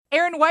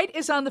Erin White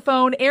is on the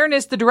phone. Erin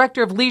is the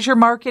Director of Leisure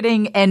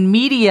Marketing and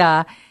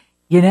Media.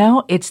 You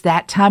know, it's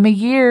that time of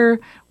year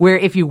where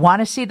if you want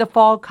to see the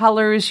fall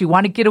colors, you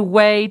want to get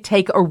away,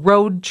 take a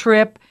road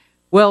trip,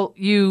 well,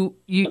 you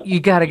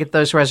got to get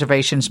those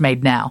reservations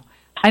made now.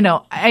 I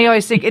know. I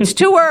always think it's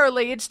too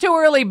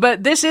early,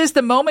 but this is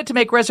the moment to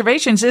make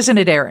reservations, isn't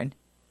it, Erin?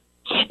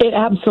 It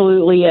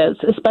absolutely is,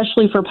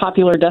 especially for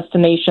popular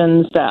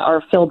destinations that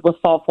are filled with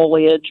fall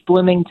foliage.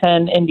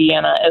 Bloomington,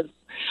 Indiana is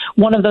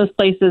one of those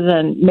places,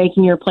 and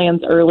making your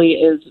plans early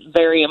is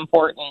very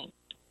important.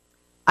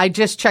 I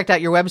just checked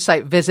out your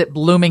website, visit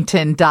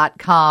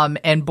Bloomington.com,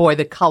 and boy,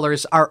 the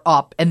colors are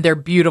up and they're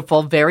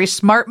beautiful. Very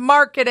smart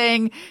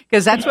marketing,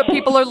 because that's what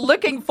people are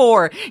looking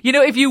for. You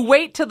know, if you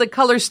wait till the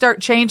colors start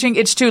changing,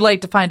 it's too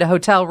late to find a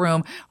hotel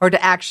room or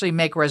to actually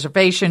make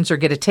reservations or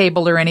get a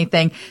table or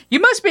anything. You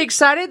must be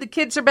excited. The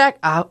kids are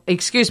back.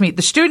 The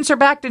students are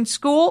back in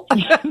school.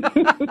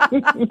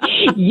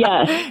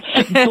 Yes.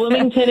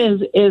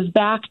 Bloomington is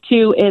back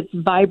to its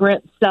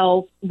vibrant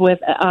self with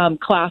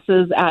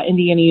classes at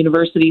Indiana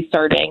University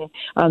starting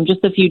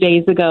just a few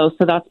days ago.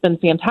 So that's been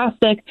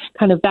fantastic,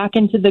 kind of back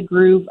into the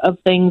groove of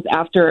things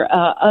after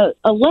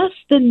a less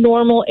than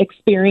normal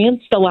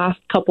experience the last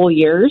couple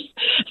years.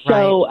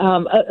 So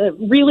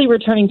really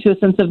returning to a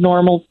sense of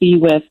normalcy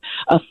with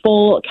a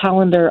full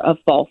calendar of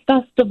fall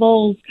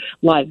festivals,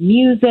 live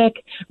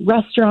music,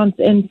 restaurants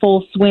in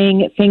full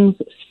swing. Things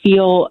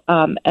feel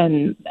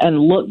and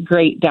look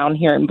great down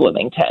here in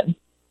Bloomington.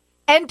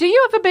 And do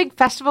you have a big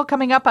festival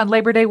coming up on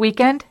Labor Day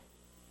weekend?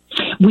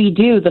 We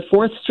do. The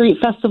 4th Street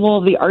Festival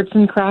of the Arts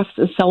and Crafts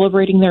is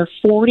celebrating their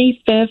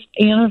 45th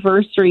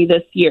anniversary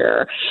this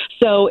year.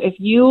 So if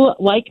you,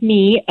 like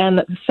me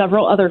and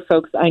several other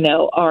folks I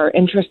know, are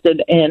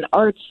interested in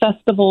arts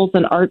festivals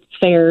and arts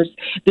fairs,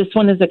 this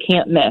one is a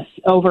can't miss.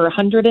 Over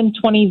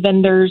 120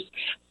 vendors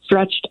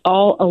stretched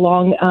all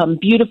along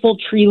beautiful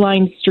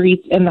tree-lined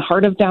streets in the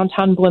heart of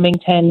downtown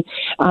Bloomington,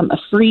 a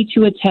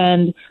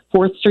free-to-attend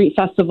 4th Street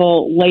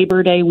Festival,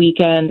 Labor Day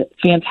weekend.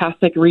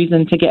 Fantastic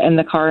reason to get in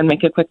the car and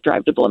make a quick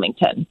drive to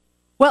Bloomington.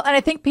 Well, and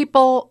I think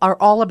people are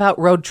all about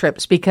road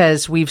trips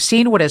because we've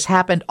seen what has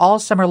happened all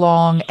summer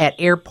long at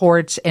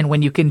airports, and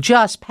when you can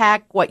just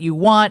pack what you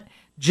want,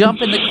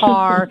 jump in the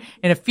car,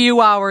 in a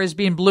few hours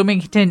be in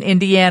Bloomington,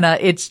 Indiana,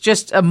 it's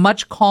just a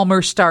much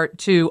calmer start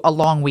to a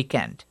long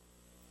weekend.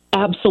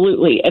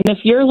 Absolutely. And if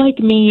you're like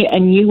me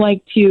and you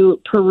like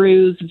to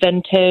peruse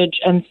vintage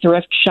and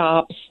thrift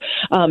shops,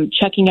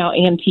 checking out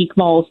antique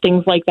malls,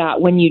 things like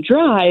that, when you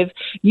drive,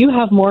 you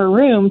have more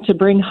room to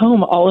bring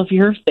home all of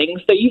your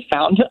things that you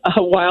found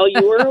while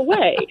you were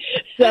away.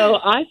 So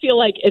I feel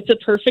like it's a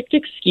perfect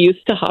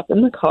excuse to hop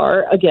in the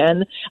car.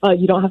 Again,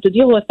 you don't have to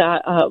deal with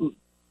that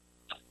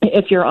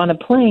if you're on a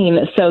plane.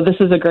 So this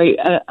is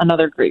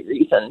another great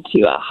reason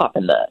to hop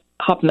in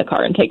the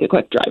car and take a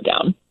quick drive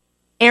down.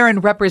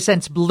 Erin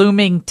represents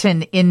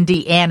Bloomington,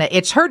 Indiana.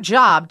 It's her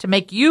job to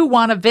make you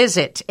want to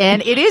visit,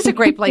 and it is a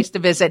great place to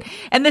visit.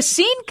 And the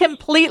scene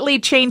completely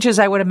changes,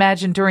 I would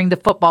imagine, during the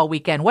football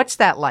weekend. What's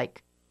that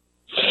like?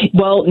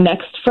 Well,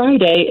 next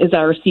Friday is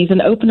our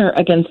season opener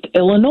against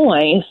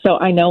Illinois. So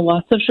I know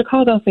lots of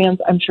Chicago fans,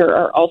 I'm sure,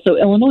 are also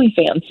Illinois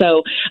fans.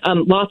 So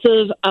lots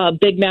of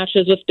big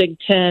matches with Big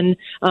Ten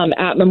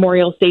at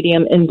Memorial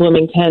Stadium in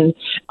Bloomington.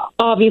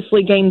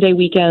 Obviously, game day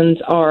weekends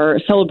are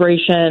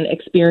celebration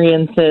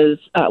experiences,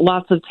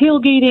 lots of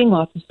tailgating,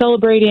 lots of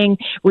celebrating,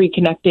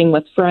 reconnecting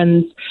with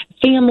friends,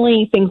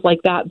 family, things like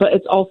that. But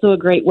it's also a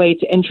great way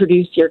to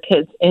introduce your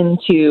kids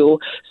into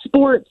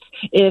sports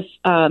if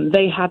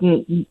they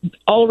hadn't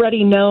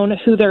already known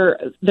who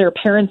their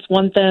parents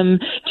want them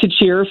to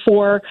cheer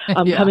for.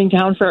 Coming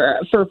down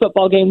for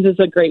football games is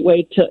a great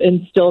way to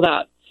instill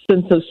that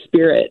sense of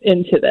spirit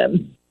into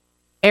them.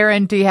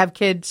 Erin, do you have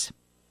kids?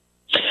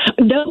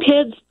 No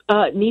kids,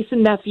 niece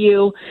and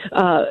nephew.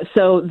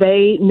 So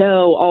they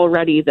know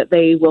already that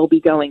they will be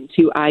going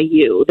to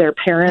IU. Their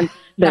parents,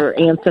 their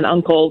aunts and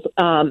uncles,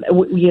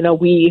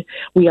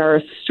 we are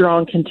a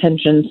strong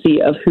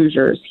contingency of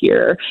Hoosiers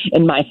here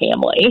in my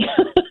family.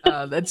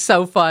 That's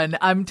so fun.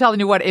 I'm telling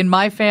you what, in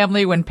my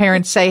family, when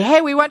parents say,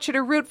 hey, we want you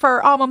to root for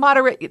our alma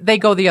mater, they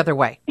go the other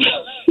way.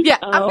 Yeah,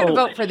 I'm going to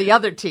vote for the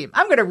other team.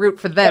 I'm going to root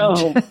for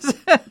them.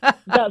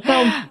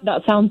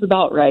 That sounds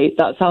about right.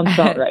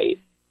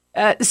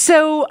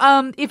 So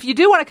if you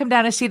do want to come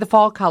down and see the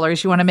fall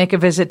colors, you want to make a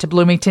visit to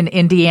Bloomington,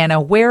 Indiana,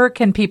 where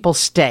can people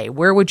stay?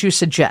 Where would you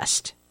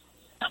suggest?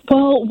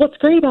 Well, what's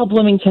great about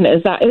Bloomington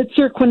is that it's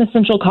your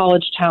quintessential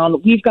college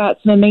town. We've got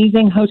some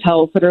amazing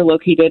hotels that are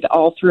located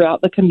all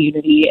throughout the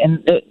community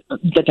and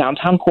the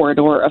downtown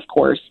corridor, of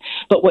course.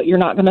 But what you're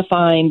not going to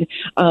find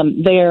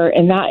there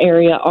in that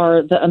area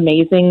are the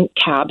amazing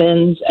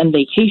cabins and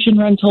vacation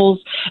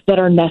rentals that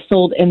are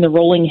nestled in the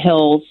rolling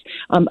hills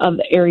of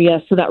the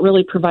area. So that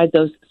really provides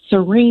those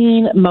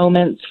serene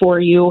moments for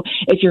you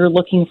if you're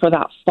looking for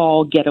that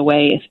fall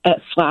getaway /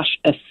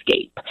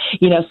 escape.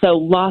 So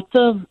lots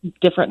of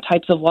different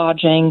types of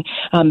lodging,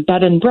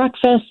 bed and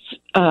breakfasts,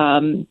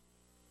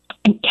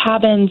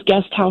 cabins,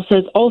 guest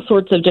houses, all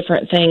sorts of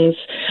different things.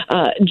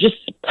 Just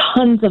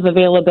tons of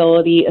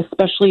availability,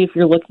 especially if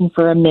you're looking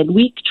for a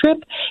midweek trip.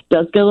 It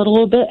does get a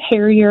little bit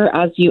hairier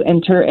as you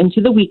enter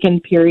into the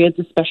weekend periods,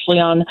 especially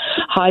on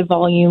high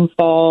volume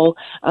fall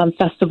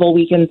festival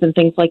weekends and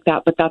things like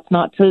that. But that's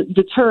not to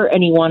deter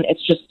anyone.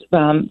 It's just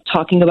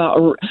talking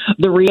about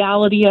the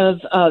reality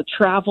of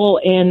travel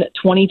in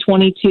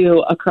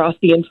 2022 across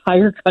the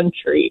entire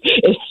country.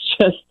 It's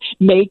just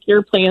make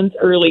your plans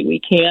early. We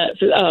can't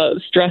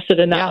stress it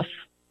enough.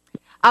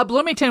 Yeah.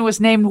 Bloomington was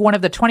named one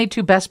of the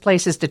 22 best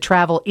places to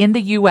travel in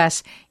the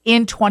U.S.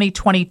 in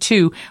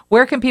 2022.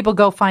 Where can people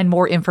go find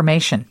more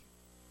information?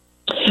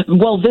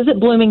 Well, visit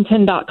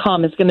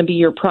Bloomington.com is going to be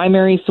your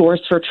primary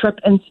source for trip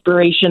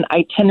inspiration,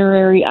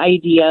 itinerary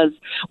ideas,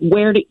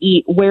 where to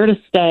eat, where to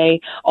stay,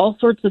 all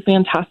sorts of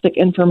fantastic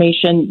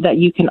information that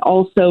you can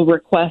also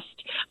request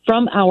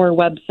from our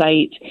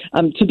website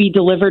to be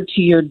delivered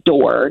to your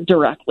door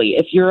directly.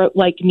 If you're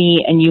like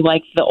me and you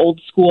like the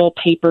old school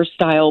paper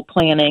style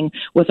planning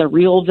with a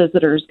real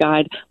visitor's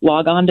guide,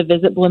 log on to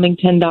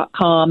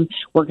visitbloomington.com.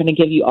 We're going to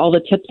give you all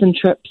the tips and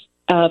trips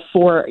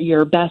for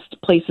your best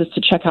places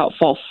to check out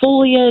fall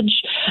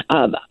foliage,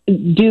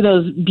 do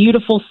those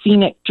beautiful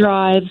scenic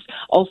drives,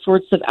 all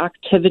sorts of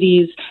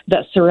activities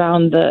that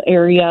surround the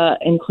area,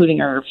 including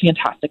our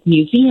fantastic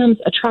museums,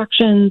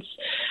 attractions,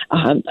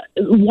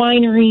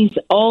 wineries,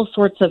 all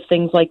sorts of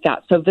things like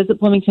that. So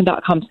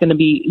visitbloomington.com is going to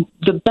be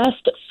the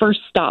best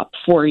first stop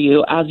for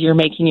you as you're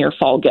making your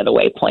fall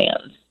getaway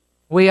plans.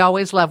 We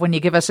always love when you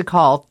give us a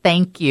call.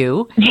 Thank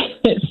you.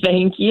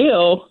 Thank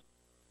you.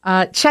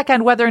 Check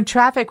on weather and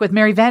traffic with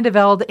Mary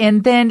Vandevelde.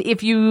 And then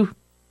if you,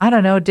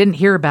 didn't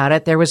hear about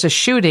it, there was a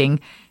shooting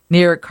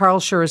near Carl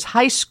Schurz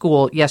High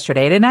School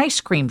yesterday at an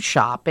ice cream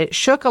shop. It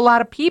shook a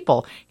lot of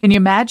people. Can you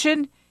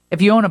imagine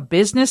if you own a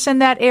business in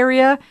that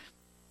area?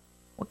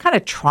 What kind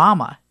of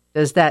trauma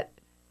does that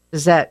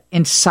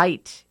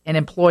incite in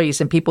employees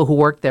and people who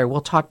work there?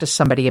 We'll talk to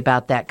somebody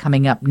about that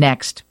coming up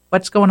next.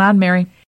 What's going on, Mary?